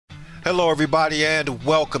Hello, everybody, and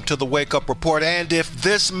welcome to the Wake Up Report. And if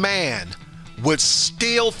this man would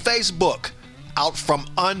steal Facebook out from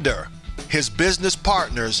under his business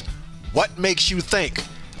partners, what makes you think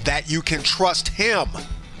that you can trust him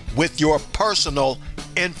with your personal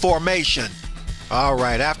information? All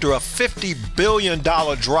right, after a $50 billion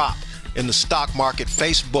drop in the stock market,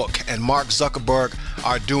 Facebook and Mark Zuckerberg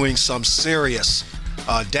are doing some serious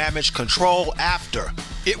damage control after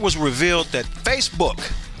it was revealed that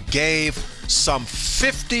Facebook gave some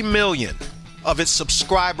 50 million of its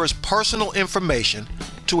subscribers' personal information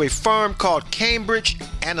to a firm called Cambridge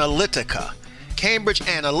Analytica. Cambridge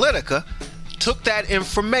Analytica took that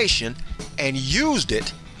information and used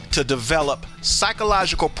it to develop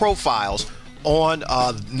psychological profiles on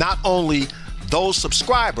not only those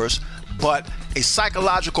subscribers, but a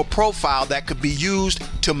psychological profile that could be used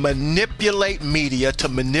to manipulate media, to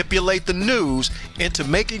manipulate the news into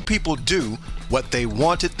making people do what they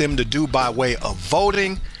wanted them to do by way of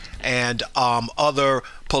voting and other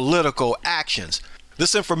political actions.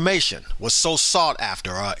 This information was so sought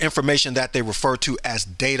after, information that they refer to as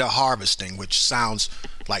data harvesting, which sounds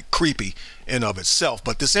like creepy in of itself.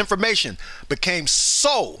 But this information became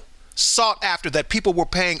so sought after that people were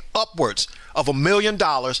paying upwards of $1 million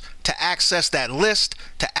to access that list,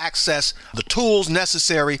 to access the tools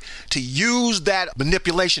necessary to use that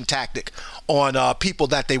manipulation tactic on people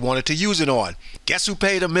that they wanted to use it on. Guess who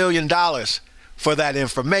paid $1 million for that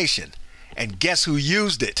information? And guess who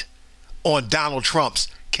used it on Donald Trump's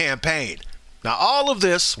campaign? Now, all of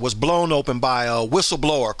this was blown open by a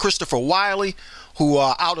whistleblower, Christopher Wiley, who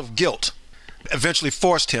out of guilt eventually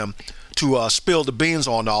forced him to spill the beans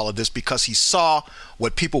on all of this because he saw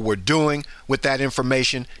what people were doing with that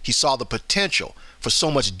information. He saw the potential for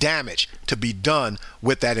so much damage to be done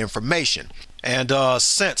with that information. And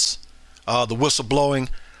since the whistleblowing,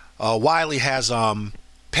 Wiley has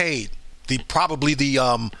paid probably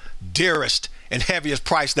the dearest and heaviest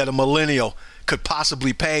price that a millennial could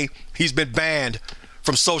possibly pay. He's been banned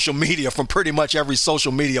from social media, from pretty much every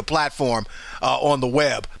social media platform on the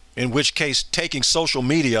web. In which case, taking social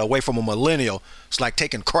media away from a millennial is like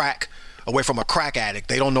taking crack away from a crack addict.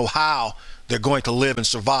 They don't know how they're going to live and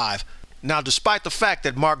survive. Now, despite the fact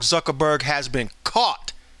that Mark Zuckerberg has been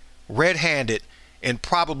caught red-handed in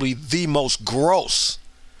probably the most grossest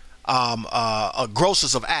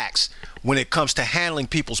of acts when it comes to handling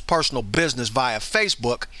people's personal business via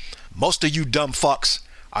Facebook, most of you dumb fucks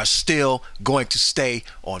are still going to stay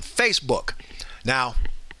on Facebook. Now,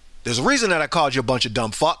 there's a reason that I called you a bunch of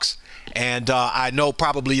dumb fucks. And I know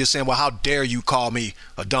probably you're saying, well, how dare you call me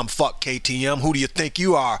a dumb fuck, KTM? Who do you think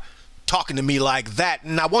you are talking to me like that?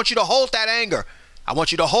 And I want you to hold that anger. I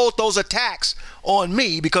want you to hold those attacks on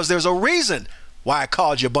me because there's a reason why I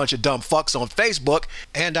called you a bunch of dumb fucks on Facebook.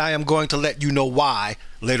 And I am going to let you know why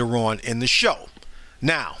later on in the show.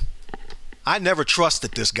 Now, I never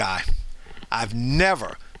trusted this guy. I've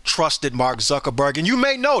never trusted Mark Zuckerberg. And you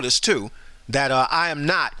may notice, too, that I am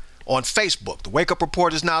not on Facebook. The Wake Up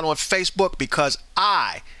Report is not on Facebook because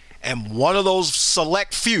I am one of those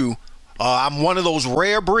select few. I'm one of those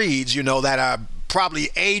rare breeds, that are probably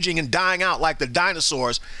aging and dying out like the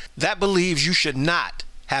dinosaurs that believes you should not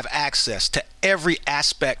have access to every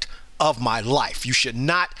aspect of my life. You should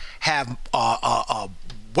not have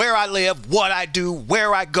where I live, what I do,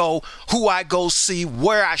 where I go, who I go see,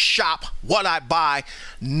 where I shop, what I buy.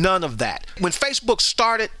 None of that. When Facebook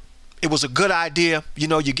started, it was a good idea. You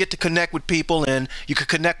get to connect with people and you could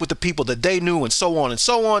connect with the people that they knew and so on and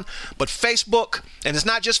so on. But Facebook, and it's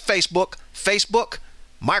not just Facebook,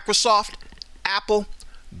 Microsoft, Apple,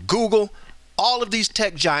 Google, all of these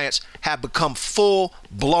tech giants have become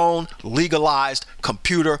full-blown legalized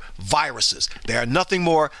computer viruses. They are nothing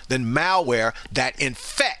more than malware that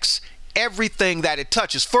infects everything that it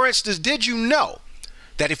touches. For instance, did you know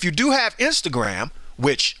that if you do have Instagram,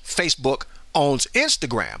 which Facebook owns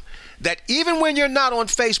Instagram, that even when you're not on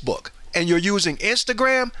Facebook and you're using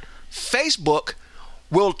Instagram, Facebook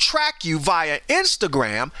will track you via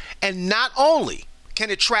Instagram, and not only can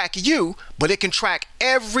it track you, but it can track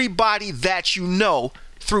everybody that you know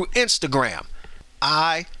through Instagram.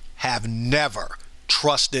 I have never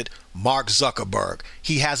trusted Mark Zuckerberg.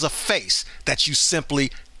 He has a face that you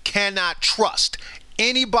simply cannot trust.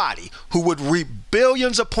 Anybody who would reap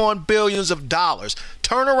billions upon billions of dollars,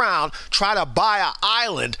 turn around, try to buy an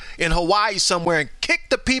island in Hawaii somewhere and kick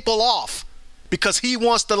the people off because he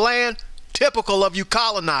wants the land, typical of you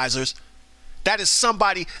colonizers. That is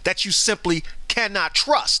somebody that you simply cannot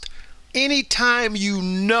trust. Anytime you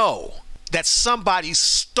know that somebody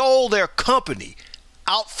stole their company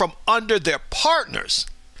out from under their partners,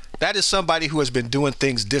 That is somebody who has been doing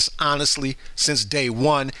things dishonestly since day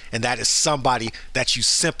one, and that is somebody that you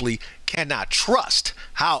simply cannot trust.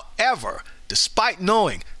 However, despite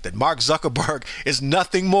knowing that Mark Zuckerberg is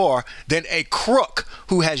nothing more than a crook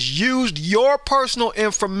who has used your personal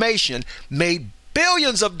information, made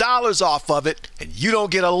billions of dollars off of it, and you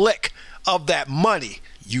don't get a lick of that money,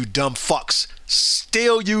 you dumb fucks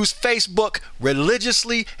still use Facebook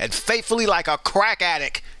religiously and faithfully like a crack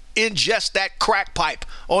addict. Ingest that crack pipe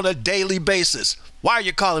on a daily basis. Why are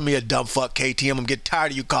you calling me a dumb fuck, KTM? I'm getting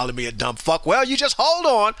tired of you calling me a dumb fuck. Well, you just hold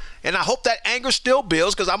on, and I hope that anger still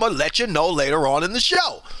builds, because I'm going to let you know later on in the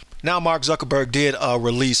show. Now, Mark Zuckerberg did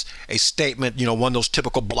release a statement, one of those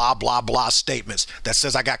typical blah, blah, blah statements that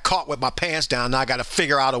says, I got caught with my pants down. Now I got to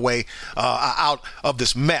figure out a way out of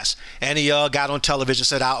this mess. And he got on television,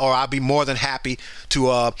 said, I'll be more than happy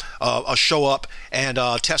to show up and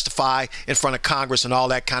testify in front of Congress and all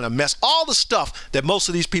that kind of mess. All the stuff that most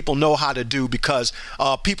of these people know how to do, because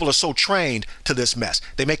people are so trained to this mess.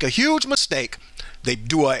 They make a huge mistake. They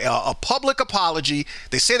do a public apology.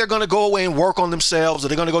 They say they're going to go away and work on themselves, or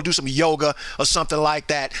they're going to go do some yoga or something like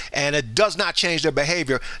that, and it does not change their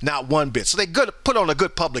behavior, not one bit. So they put on a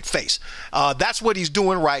good public face. That's what he's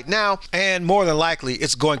doing right now, and more than likely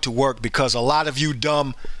it's going to work, because a lot of you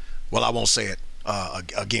dumb, well, I won't say it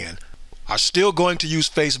again, are still going to use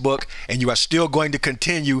Facebook, and you are still going to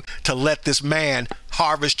continue to let this man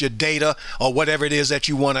harvest your data, or whatever it is that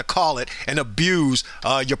you want to call it, and abuse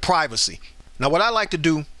your privacy. Now, what I like to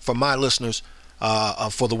do for my listeners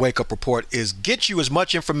for the Wake Up Report is get you as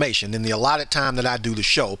much information in the allotted time that I do the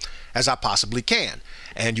show as I possibly can.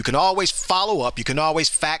 And you can always follow up. You can always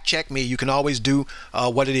fact check me. You can always do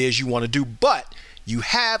what it is you want to do. But you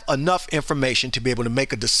have enough information to be able to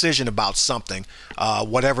make a decision about something,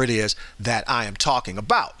 whatever it is that I am talking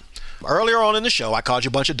about. Earlier on in the show, I called you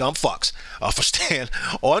a bunch of dumb fucks for staying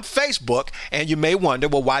on Facebook, and you may wonder,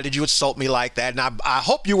 well, why did you insult me like that? And I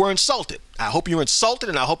hope you were insulted. I hope you were insulted,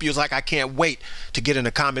 and I hope you was like, I can't wait to get in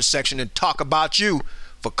the comment section and talk about you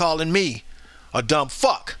for calling me a dumb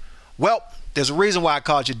fuck. Well, there's a reason why I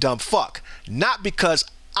called you dumb fuck. Not because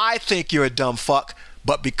I think you're a dumb fuck,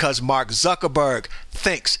 but because Mark Zuckerberg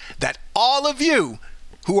thinks that all of you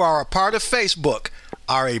who are a part of Facebook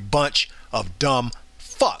are a bunch of dumb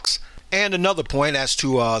fucks. And another point as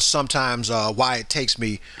to sometimes why it takes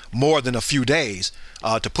me more than a few days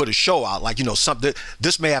to put a show out. Like, something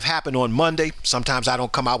this may have happened on Monday. Sometimes I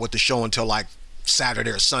don't come out with the show until like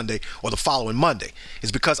Saturday or Sunday or the following Monday.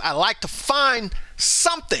 It's because I like to find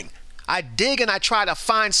something. I dig and I try to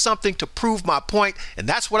find something to prove my point. And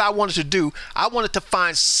that's what I wanted to do. I wanted to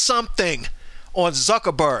find something on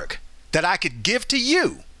Zuckerberg that I could give to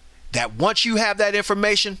you, that once you have that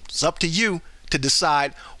information, it's up to you to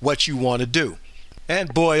decide what you want to do.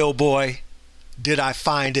 And boy, oh boy, did I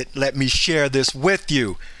find it. Let me share this with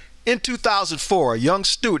you. In 2004, a young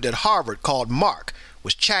student at Harvard called Mark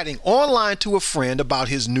was chatting online to a friend about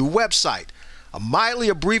his new website. A mildly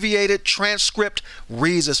abbreviated transcript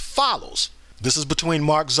reads as follows. This is between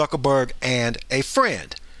Mark Zuckerberg and a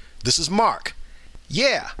friend. This is Mark.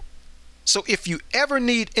 Yeah, so if you ever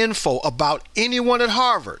need info about anyone at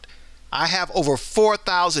Harvard, I have over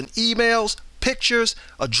 4,000 emails, pictures,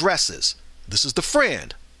 addresses. This is the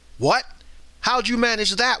friend. What? How'd you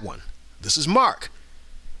manage that one? This is Mark.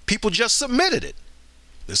 People just submitted it.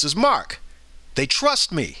 This is Mark. They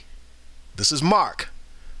trust me. This is Mark.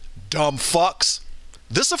 Dumb fucks.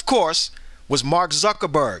 This, of course, was Mark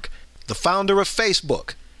Zuckerberg, the founder of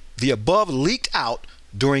Facebook. The above leaked out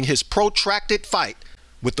during his protracted fight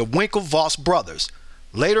with the Winklevoss brothers,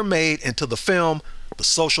 later made into the film The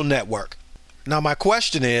Social Network. Now, my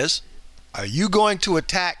question is, are you going to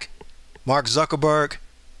attack Mark Zuckerberg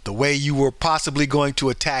the way you were possibly going to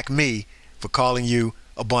attack me for calling you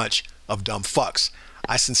a bunch of dumb fucks?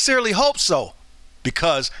 I sincerely hope so,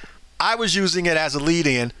 because I was using it as a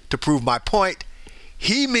lead-in to prove my point.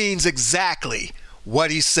 He means exactly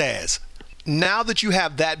what he says. Now that you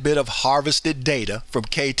have that bit of harvested data from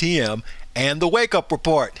KTM and the Wake Up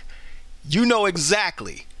Report, you know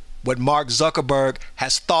exactly what Mark Zuckerberg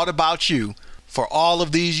has thought about you for all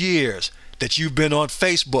of these years that you've been on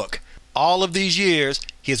Facebook. All of these years,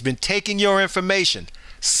 he has been taking your information,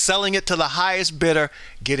 selling it to the highest bidder,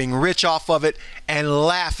 getting rich off of it, and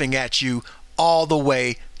laughing at you all the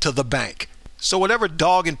way to the bank. So whatever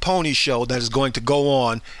dog and pony show that is going to go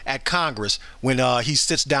on at Congress when he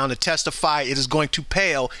sits down to testify, it is going to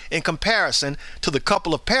pale in comparison to the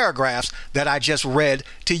couple of paragraphs that I just read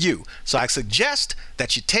to you. So I suggest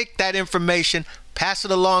that you take that information, pass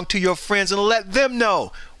it along to your friends, and let them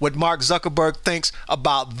know what Mark Zuckerberg thinks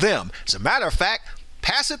about them. As a matter of fact,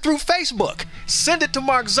 Pass it through Facebook. Send it to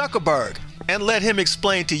Mark Zuckerberg and let him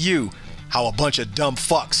explain to you how a bunch of dumb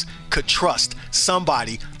fucks could trust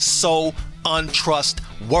somebody so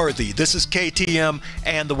untrustworthy. This is KTM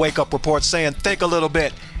and the Wake Up Report saying think a little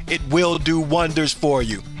bit. It will do wonders for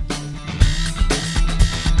you.